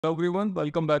Hello everyone,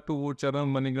 welcome back to our channel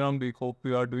MoneyGram. We hope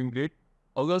you are doing great.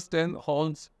 August 10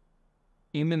 holds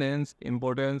immense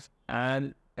importance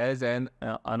and as an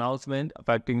announcement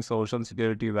affecting social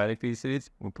security beneficiaries,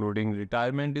 including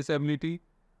retirement disability,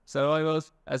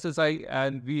 survivors, SSI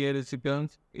and VA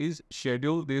recipients, is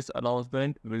scheduled. This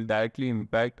announcement will directly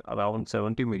impact around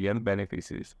 70 million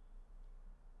beneficiaries.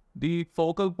 The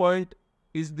focal point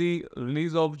is the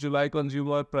release of July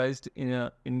consumer price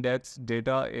index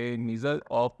data, a measure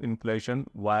of inflation.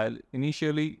 While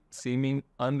initially seeming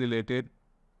unrelated,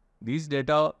 this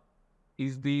data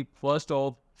is the first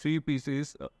of three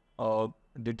pieces of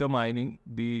determining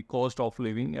the cost of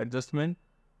living adjustment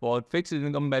for fixed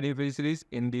income beneficiaries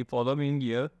in the following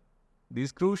year.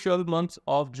 These crucial months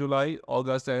of July,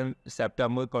 August, and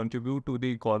September contribute to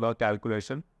the COLA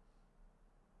calculation.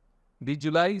 The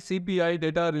July CPI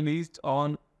data released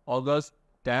on August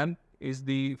 10 is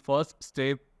the first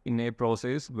step in a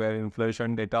process where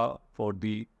inflation data for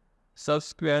the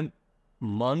subsequent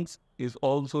months is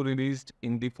also released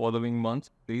in the following months.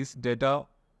 These data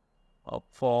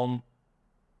form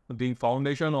the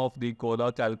foundation of the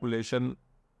COLA calculation,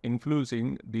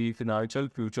 influencing the financial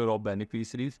future of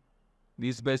beneficiaries.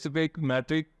 The specific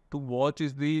metric to watch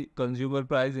is the consumer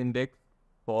price index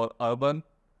for urban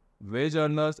wage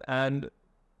earners and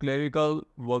clerical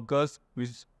workers,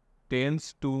 which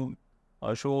tends to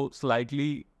show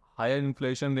slightly higher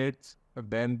inflation rates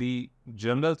than the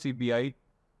general CPI.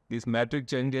 This metric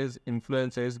changes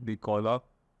influences the COLA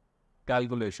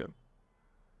calculation.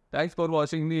 Thanks for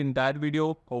watching the entire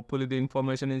video. Hopefully the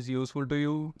information is useful to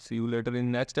you. See you later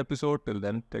in next episode. Till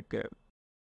then, take care.